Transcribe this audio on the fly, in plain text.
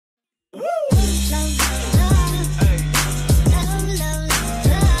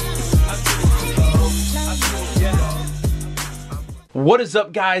What is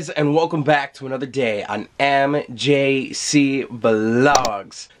up, guys, and welcome back to another day on mjcvlogs.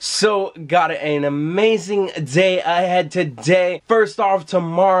 So, got an amazing day ahead today. First off,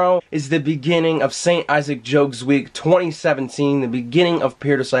 tomorrow is the beginning of St. Isaac Jokes Week 2017, the beginning of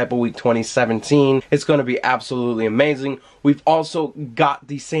Peer Disciple Week 2017. It's going to be absolutely amazing. We've also got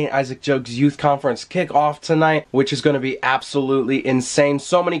the St. Isaac Jokes Youth Conference kickoff tonight, which is going to be absolutely insane.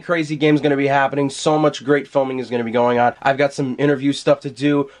 So many crazy games going to be happening. So much great filming is going to be going on. I've got some interview stuff to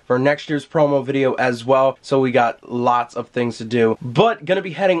do for next year's promo video as well. So we got lots of things to do. But going to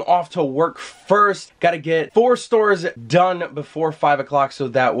be heading off to work first. Got to get 4 stores done before 5 o'clock so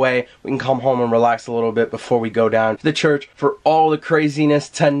that way we can come home and relax a little bit before we go down to the church for all the craziness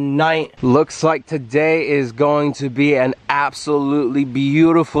tonight. Looks like today is going to be an absolutely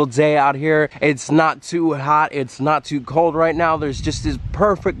beautiful day out here. It's not too hot, it's not too cold right now. There's just this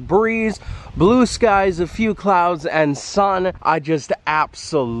perfect breeze, blue skies, a few clouds, and sun. I just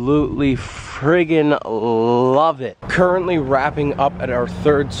absolutely friggin' love it. Currently wrapping up at our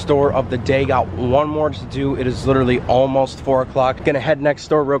 3rd store of the day. Got one more to do. It is literally almost 4 o'clock. Gonna head next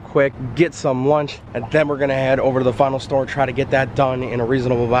door real quick, get some lunch, and then we're gonna head over to the final store, try to get that done in a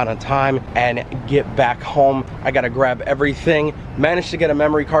reasonable amount of time, and get back home. I gotta grab everything. Managed to get a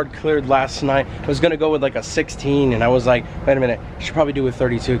memory card cleared last night. I was gonna go with like a 16, and I was like, wait a minute, I should probably do a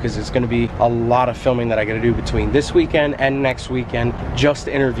 32 because it's gonna be a lot of filming that I gotta do between this weekend and next weekend, just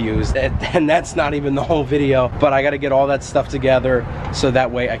interviews, and that's not even the whole video, but I gotta get all that stuff together so that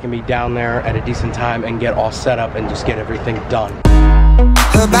way I can be down there at a decent time and get all set up and just get everything done.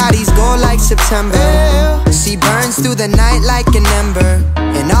 Her body's gold like September. She burns through the night like an ember.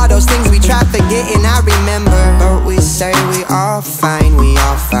 And all those things we try forgetting, I remember. But we say we all fine, we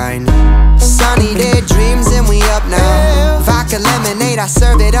all fine. Sunny day dreams and we up now. Vodka lemonade, I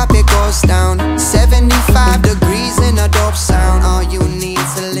serve it up, it goes down. 75 degrees in a dope sound. All you need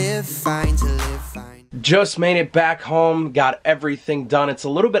to live fine, to live fine. Just made it back home, got everything done. It's a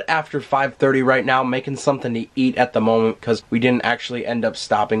little bit after 5:30 right now, making something to eat at the moment because we didn't actually end up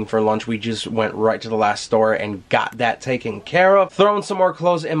stopping for lunch. We just went right to the last store and got that taken care of. Throwing some more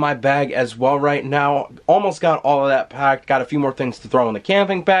clothes in my bag as well right now. Almost got all of that packed. Got a few more things to throw in the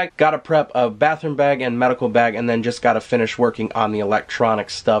camping bag. Got to prep a bathroom bag and medical bag, and then just got to finish working on the electronic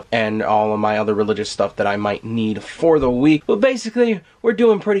stuff and all of my other religious stuff that I might need for the week. But basically, we're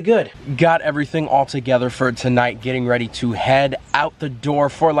doing pretty good. Got everything all together for tonight, getting ready to head out the door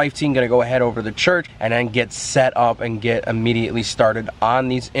for Life Team. Gonna go ahead over to the church and then get set up and get immediately started on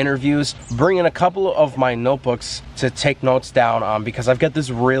these interviews. Bringing a couple of my notebooks to take notes down on because I've got this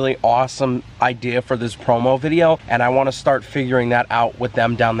really awesome idea for this promo video and I want to start figuring that out with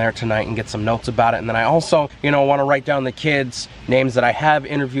them down there tonight and get some notes about it. And then I also, want to write down the kids' names that I have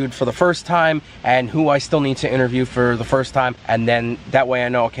interviewed for the first time and who I still need to interview for the first time, and then that way I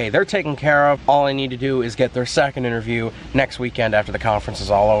know, okay, they're taken care of. All I need to do is get their second interview next weekend after the conference is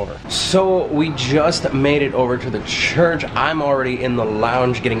all over. So we just made it over to the church. I'm already in the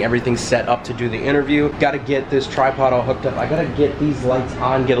lounge getting everything set up to do the interview. Got to get this tripod all hooked up. I got to get these lights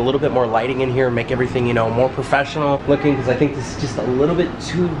on, get a little bit more lighting in here, make everything, more professional looking because I think this is just a little bit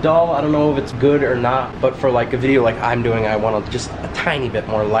too dull. I don't know if it's good or not, but for like a video like I'm doing, I want just a tiny bit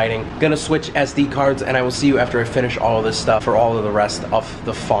more lighting. Gonna switch SD cards and I will see you after I finish all of this stuff for all of the rest of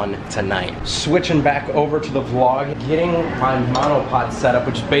the fun tonight. Switching back over to the vlog, getting my monopod set up,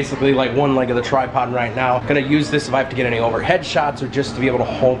 which is basically like one leg of the tripod right now. Gonna use this if I have to get any overhead shots or just to be able to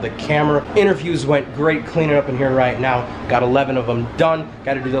hold the camera. Interviews went great, cleaning up in here right now. Got 11 of them done.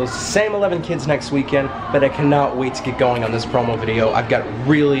 Got to do those same 11 kids next weekend, but I cannot wait to get going on this promo video. I've got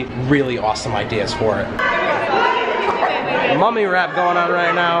really, really awesome ideas for it. Mummy rap going on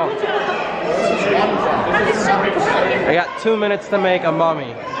right now. I got 2 minutes to make a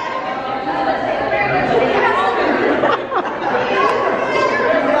mummy.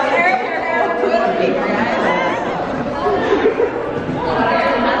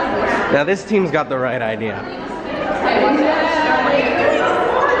 Now this team's got the right idea.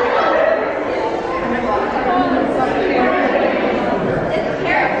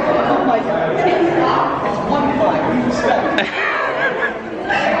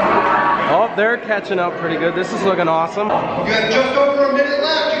 Oh, they're catching up pretty good. This is looking awesome. You got just over a minute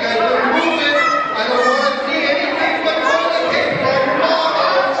left. You got to move it. I don't want to see anything but rolling kick from your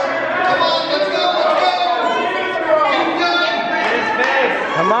arms. Come on, let's go, let's go. Keep going.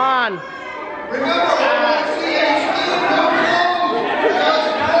 Come on. Remember, I don't want to see any speed, no flow.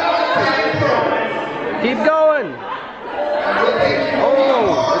 Just Keep going.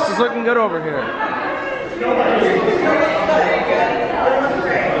 Oh, this is looking good over here.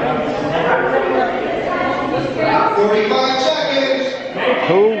 45 seconds.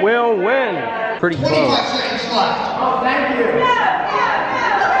 Who will win? Pretty 25 close. seconds left. Oh, thank you.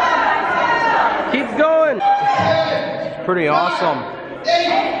 Keep going. Pretty awesome. 8,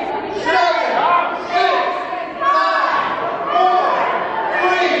 7, 6, 5, 4,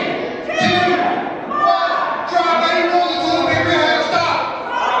 3, 2, 1. Drop any roll until the paper has stopped.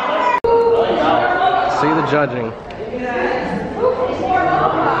 See the judging.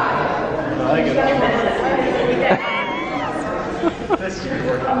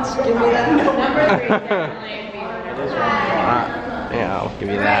 Yeah, I'll give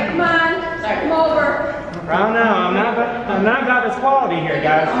you that. Come on, come over. I don't know. I'm not about this quality here,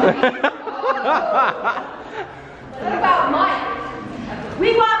 guys. What about Mike?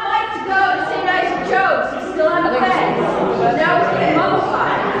 We want Mike to go to say nice jokes. He's still on the fence. Now he's getting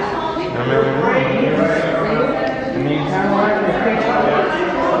mummified.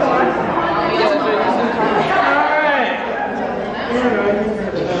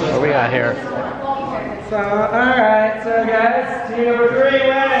 What we got here? So, alright, so guys, team number 3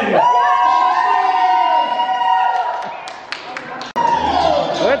 wins.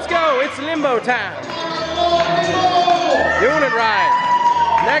 Let's go, it's limbo time. Doing it right.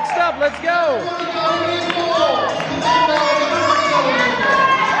 Next up, let's go.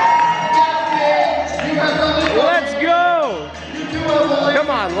 Let's go. Come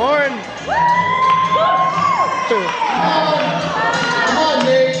on, Lauren. Come on,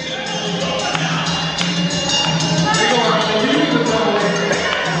 Nate.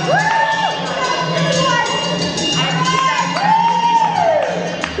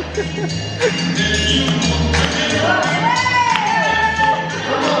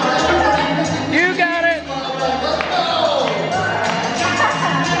 You got it.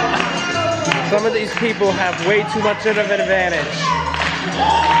 Some of these people have way too much of an advantage.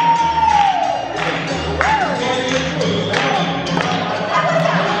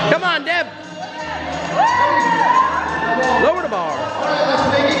 Come on, Deb. Lower the bar.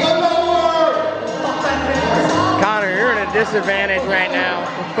 Connor, you're at a disadvantage right now.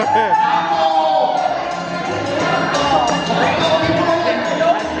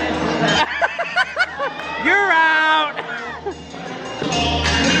 You're out.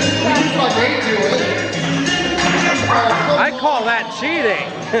 I call that cheating.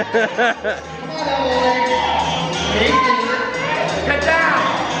 Get down.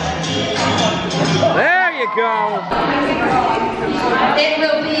 There you go. It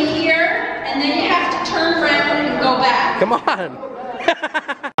will be here, and then you have to turn around and go back. Come on.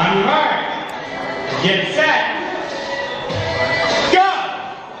 Alright, get set. Go!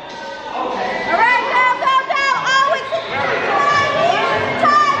 All right, go, go, go. Always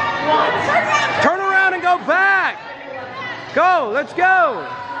time. Turn around and go back. Go, let's go.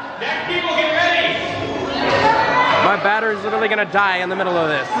 Next people, get ready. My battery's literally gonna die in the middle of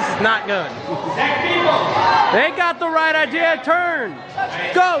this. This is not good. Next people. They got the right idea. Turn.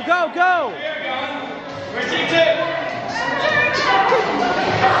 Go, go, go. Where's team 2?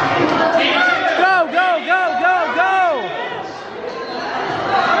 Team 2. Go, go, go, go, go.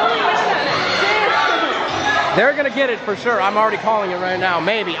 They're gonna get it for sure. I'm already calling it right now.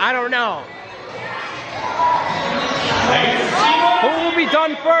 Maybe. I don't know. Who will be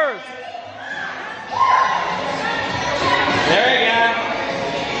done first? There we go.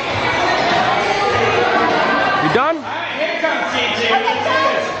 You done? Alright, here comes team 2. Let's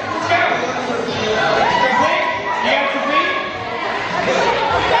go. Complete? You guys complete?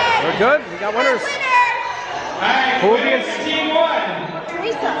 We're good. We got winners. Alright, Who will be winners in- is team 1.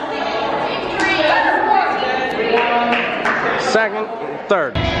 Second,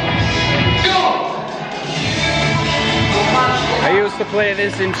 third. I used to play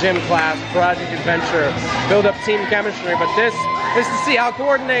this in gym class, Project Adventure, build up team chemistry, but this is to see how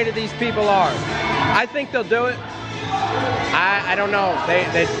coordinated these people are. I think they'll do it. I don't know.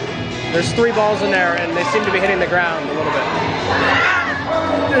 There's 3 balls in there and they seem to be hitting the ground a little bit.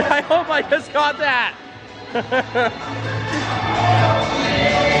 I hope I just got that.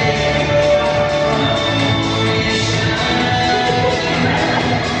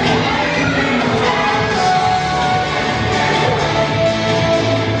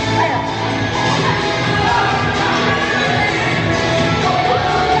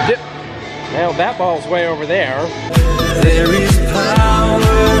 Well, that ball's way over there. There is power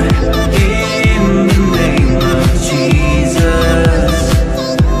in the name of Jesus.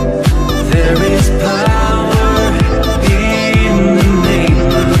 There is power in the name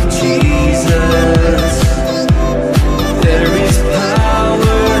of Jesus. There is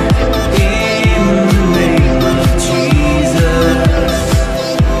power in the name of Jesus.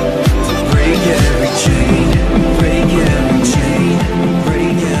 To break every chain, break every chain.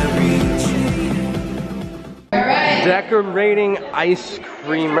 ice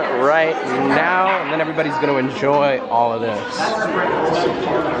cream right now, and then everybody's gonna enjoy all of this. No, it's okay. It's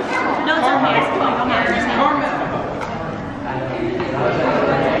cool. I'm not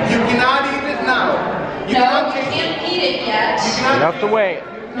You cannot eat it now. You No, cannot you taste it. can't eat it yet. You have to wait.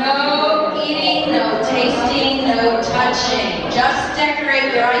 No eating, no tasting, no touching. Just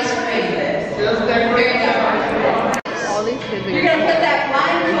decorate your ice cream. Just decorate. Here you go. You're gonna put that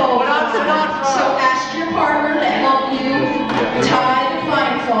blindfold on, so ask your partner to help you tie the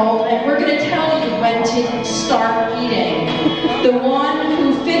blindfold, and we're gonna tell you when to start eating. The one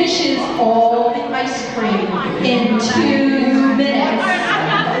who finishes all the ice cream in 2 minutes.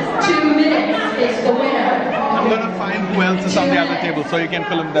 2 minutes is the winner. I'm gonna find who else is on the other table so you can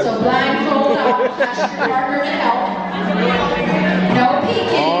film them. So blindfold up, ask your partner to help. No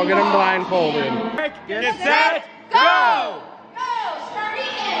peeking. All get them blindfolded. Get set, Go! Go! Start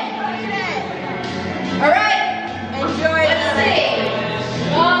eating! Alright, enjoy. Let's see.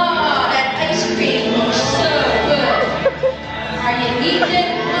 Oh, that ice cream looks so good. Are you eating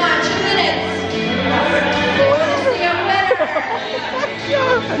it? Come on, 2 minutes. Let's see a winner.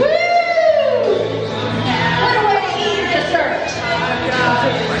 Woo! What a way to eat dessert.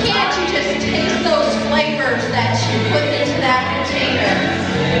 Can't you just taste those flavors that you put into that container?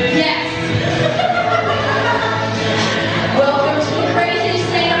 Yes. Welcome to the Crazy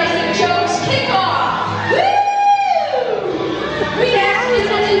St. Isaac Jokes Kickoff! Woo! We ask you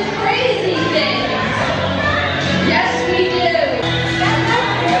to do crazy things. Yes, we do.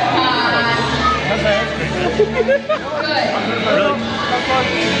 Come on. Good.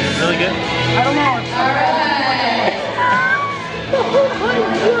 Really good? All right.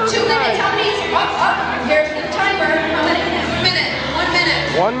 2 minutes. How many? Up. Here's the timer. How many? 1 minute. 1 minute.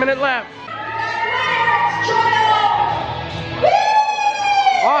 1 minute left. Woo!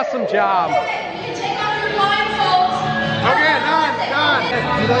 Awesome job. You can take off your blindfolds. Okay, done.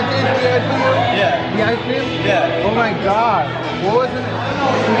 Did I taste the ice cream? Yeah. The ice cream? Yeah. Oh my god. What was it?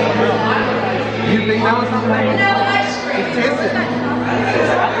 You think that was something? Vanilla ice cream. Taste it.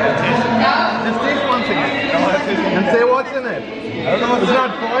 No. Just taste one thing. And say what's in it. I don't know what's It's not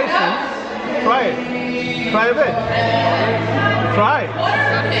poison. Try it. Try a bit. Try it.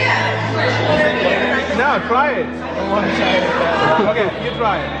 No, try it. Okay, you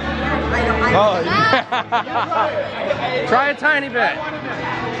try it. Oh, Try a tiny bit.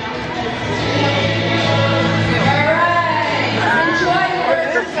 Enjoy your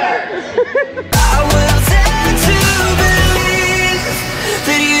dessert. I will dare to believe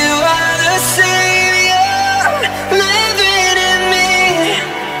that you are the savior living in me,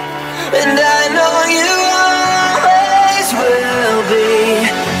 and I know you always will be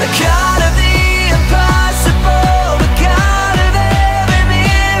the God of the impossible, the God of every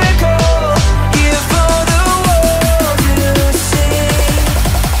miracle. Here for the world to see.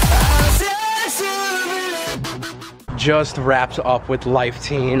 I'll dare to believe. Just wraps up with Life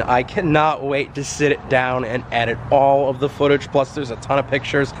Teen. I cannot wait to sit it down and edit all of the footage. Plus there's a ton of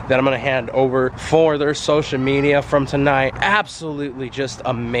pictures that I'm gonna hand over for their social media from tonight. Absolutely just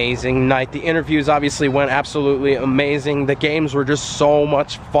amazing night. The interviews obviously went absolutely amazing. The games were just so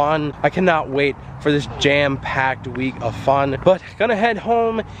much fun. I cannot wait for this jam-packed week of fun. But gonna head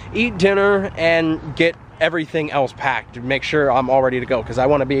home, eat dinner, and get everything else packed to make sure I'm all ready to go, because I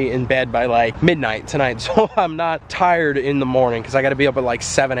want to be in bed by like midnight tonight, so I'm not tired in the morning because I got to be up at like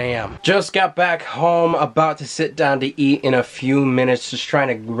 7 a.m. Just got back home, about to sit down to eat in a few minutes, just trying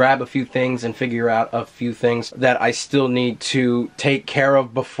to grab a few things and figure out a few things that I still need to take care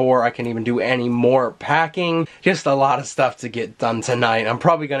of before I can even do any more packing. Just a lot of stuff to get done tonight. I'm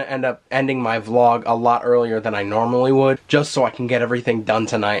probably going to end up ending my vlog a lot earlier than I normally would, just so I can get everything done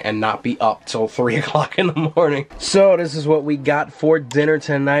tonight and not be up till 3 o'clock in the morning. So this is what we got for dinner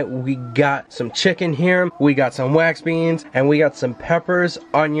tonight. We got some chicken here, we got some wax beans, and we got some peppers,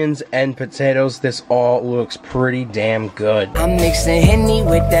 onions, and potatoes. This all looks pretty damn good. I'm mixing Henny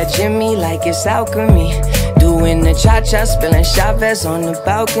with that Jimmy like it's alchemy. Doing the cha-cha, spilling Chavez on the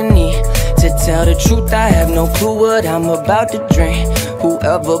balcony. To tell the truth, I have no clue what I'm about to drink.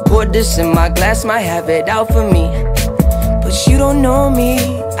 Whoever poured this in my glass might have it out for me. But you don't know me,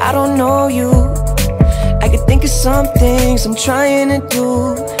 I don't know you. I can think of some things I'm trying to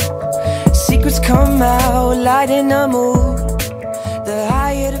do. Secrets come out, light in the mood. The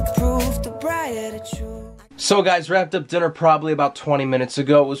higher the proof, the brighter the truth. So guys, wrapped up dinner probably about 20 minutes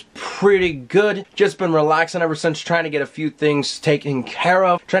ago. It was pretty good. Just been relaxing ever since, trying to get a few things taken care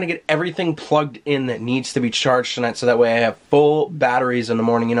of. Trying to get everything plugged in that needs to be charged tonight so that way I have full batteries in the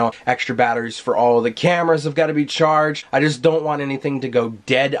morning. You know, extra batteries for all of the cameras have got to be charged. I just don't want anything to go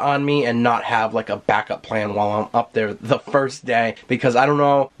dead on me and not have like a backup plan while I'm up there the first day, because I don't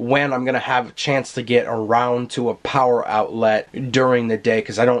know when I'm going to have a chance to get around to a power outlet during the day,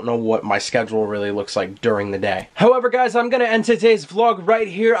 because I don't know what my schedule really looks like during the day. However guys, I'm gonna end today's vlog right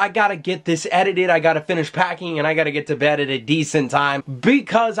here. I gotta get this edited, I gotta finish packing, and I gotta get to bed at a decent time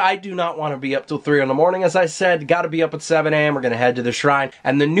because I do not want to be up till 3 in the morning. As I said, gotta be up at 7 a.m. We're gonna head to the shrine,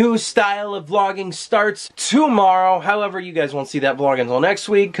 and the new style of vlogging starts tomorrow. However, you guys won't see that vlog until next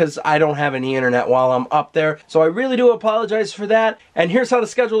week because I don't have any internet while I'm up there, so I really do apologize for that. And here's how the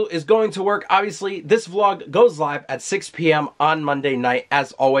schedule is going to work. Obviously, this vlog goes live at 6 p.m. on Monday night.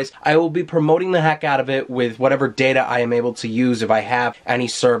 As always, I will be promoting the heck out of it with whatever data I am able to use, if I have any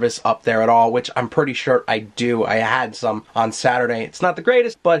service up there at all, which I'm pretty sure I do. I had some on Saturday. It's not the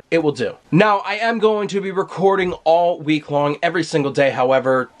greatest, but it will do. Now, I am going to be recording all week long, every single day,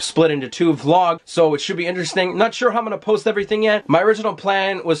 however, split into 2 vlogs, so it should be interesting. Not sure how I'm going to post everything yet. My original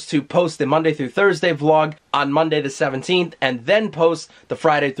plan was to post the Monday through Thursday vlog on Monday the 17th, and then post the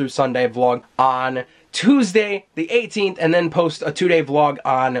Friday through Sunday vlog on Tuesday the 18th, and then post a 2-day vlog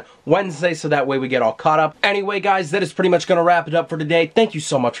on Wednesday, so that way we get all caught up. Anyway guys, that is pretty much going to wrap it up for today. Thank you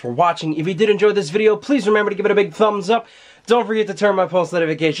so much for watching. If you did enjoy this video, please remember to give it a big thumbs up. Don't forget to turn my post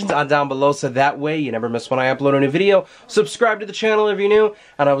notifications on down below so that way you never miss when I upload a new video. Subscribe to the channel if you're new,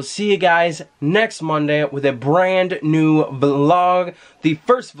 and I will see you guys next Monday with a brand new vlog, the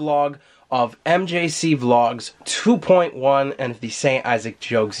first vlog of mjcvlogs 2.1 and the St. Isaac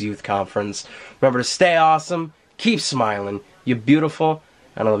Jokes Youth Conference. Remember to stay awesome, keep smiling, you're beautiful,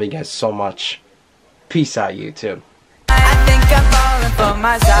 and I love you guys so much. Peace out, YouTube. I think I'm falling for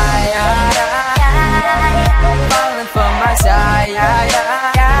my side, falling for my side,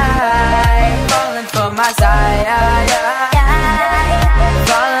 falling for my side,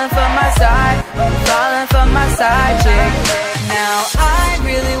 falling for my side, falling for my side chick. Now I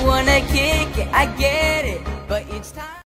really wanna kick it, I get